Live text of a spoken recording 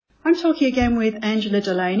I'm talking again with Angela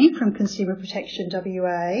Delaney from Consumer Protection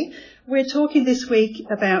WA. We're talking this week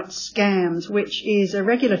about scams, which is a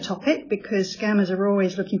regular topic because scammers are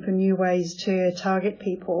always looking for new ways to target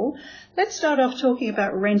people. Let's start off talking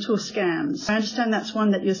about rental scams. I understand that's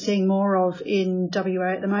one that you're seeing more of in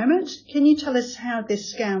WA at the moment. Can you tell us how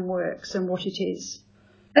this scam works and what it is?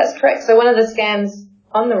 That's correct. So one of the scams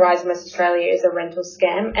on the rise in West Australia is a rental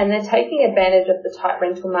scam, and they're taking advantage of the tight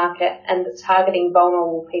rental market and targeting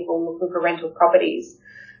vulnerable people looking for rental properties.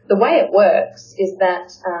 The way it works is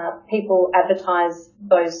that people advertise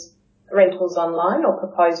those rentals online or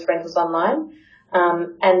proposed rentals online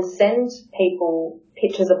and send people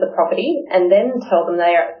pictures of the property and then tell them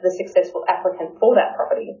they are the successful applicant for that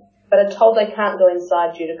property, but are told they can't go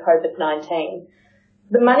inside due to COVID-19.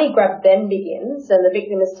 The money grab then begins, and the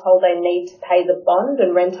victim is told they need to pay the bond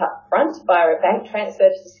and rent up front via a bank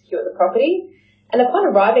transfer to secure the property. And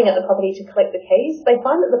upon arriving at the property to collect the keys, they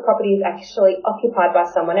find that the property is actually occupied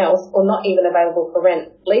by someone else or not even available for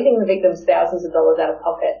rent, leaving the victims thousands of dollars out of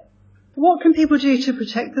pocket. What can people do to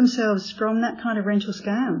protect themselves from that kind of rental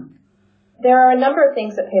scam? There are a number of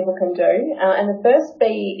things that people can do, and the first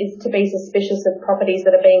is to be suspicious of properties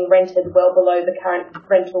that are being rented well below the current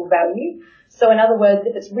rental value. So in other words,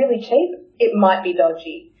 if it's really cheap, it might be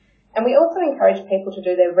dodgy. And we also encourage people to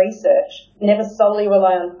do their research. Never solely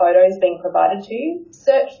rely on photos being provided to you.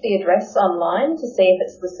 Search the address online to see if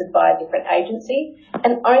it's listed by a different agency,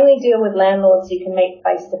 and only deal with landlords you can meet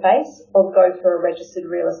face-to-face or go through a registered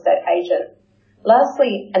real estate agent.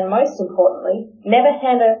 Lastly, and most importantly, never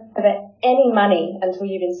hand over any money until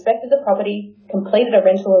you've inspected the property, completed a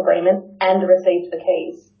rental agreement and received the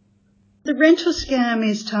keys. The rental scam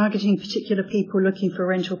is targeting particular people looking for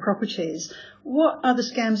rental properties. What other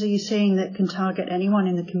scams are you seeing that can target anyone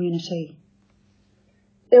in the community?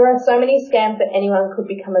 There are so many scams that anyone could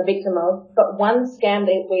become a victim of, but one scam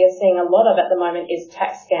that we are seeing a lot of at the moment is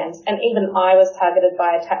tax scams, and even I was targeted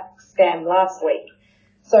by a tax scam last week.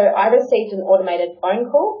 So I received an automated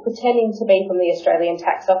phone call pretending to be from the Australian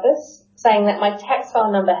Tax Office, saying that my tax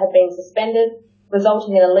file number had been suspended,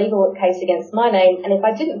 resulting in a legal case against my name, and if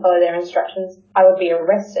I didn't follow their instructions, I would be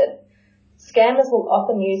arrested. Scammers will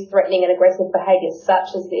often use threatening and aggressive behaviour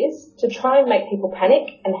such as this to try and make people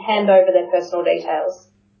panic and hand over their personal details.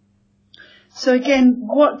 So again,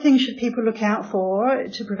 what things should people look out for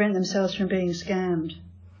to prevent themselves from being scammed?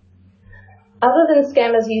 Other than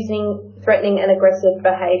scammers using threatening and aggressive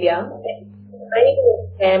behaviour, it may be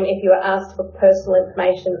a scam if you are asked for personal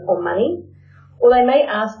information or money, or they may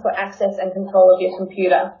ask for access and control of your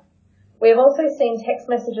computer. We have also seen text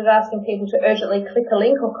messages asking people to urgently click a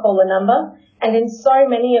link or call a number, and in so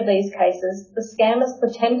many of these cases, the scammers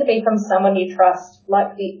pretend to be from someone you trust,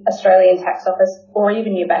 like the Australian Tax Office or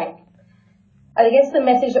even your bank. I guess the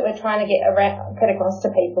message that we're trying to get across to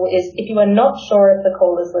people is if you are not sure if the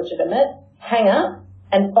call is legitimate, hang up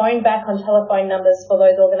and phone back on telephone numbers for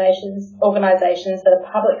those organisations that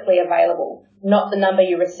are publicly available, not the number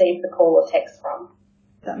you received the call or text from.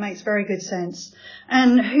 That makes very good sense.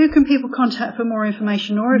 And who can people contact for more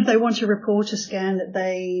information, or if they want to report a scam that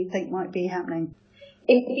they think might be happening?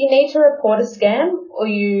 If you need to report a scam or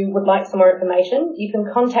you would like some more information, you can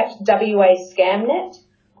contact WA Scamnet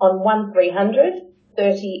on 1300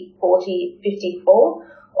 30 40 54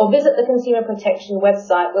 or visit the Consumer Protection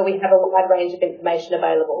website where we have a wide range of information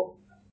available.